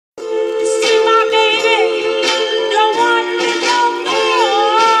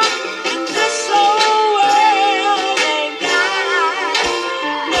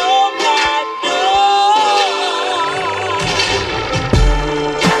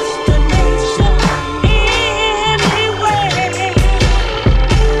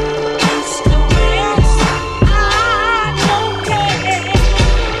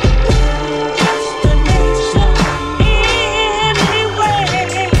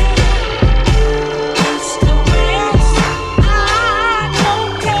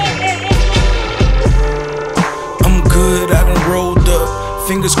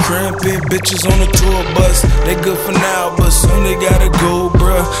bitches on the tour bus, they good for now, but soon they gotta go,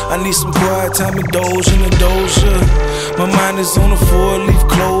 bruh. I need some quiet time and doze in the doja. My mind is on a 4-leaf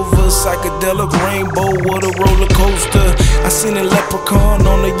clover, psychedelic rainbow, what a roller coaster. I seen a leprechaun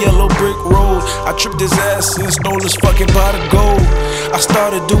on a yellow brick road. I tripped his ass and stole his fucking pot of gold. I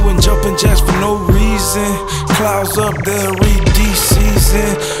started doing jumping jacks for no reason. Clouds up there, RD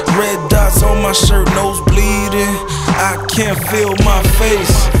season. Red dots on my shirt, nose bleeding. I can't feel my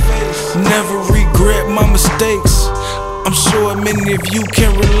face. Never regret my mistakes. I'm sure many of you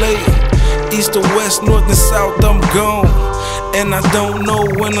can relate. East to west, north and south, I'm gone. And I don't know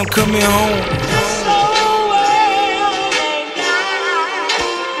when I'm coming home.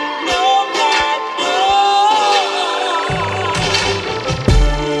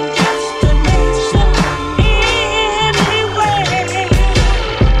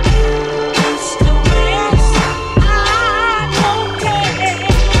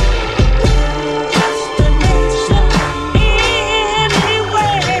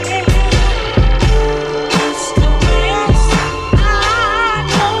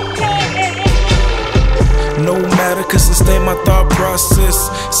 No matter, could sustain my thought process.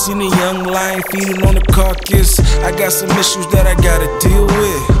 Seen a young lion feeding on the carcass. I got some issues that I gotta deal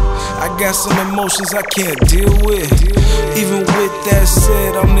with. I got some emotions I can't deal with. Even with that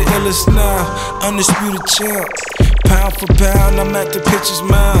said, I'm the illest now, undisputed champ. Pound for pound, I'm at the pitcher's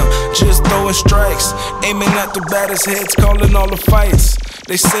mound, just throwing strikes, aiming at the batter's heads, calling all the fights.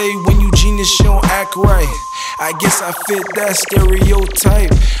 They say when you genius, you don't act right. I guess I fit that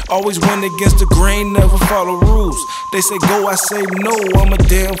stereotype. Always went against the grain, never follow rules. They say go, I say no, I'm a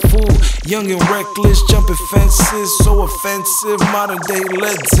damn fool. Young and reckless, jumping fences, so offensive. Modern day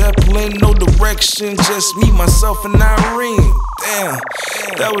Led Zeppelin, no direction, just me, myself, and Irene. Damn,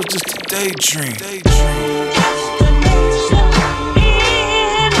 that was just a daydream.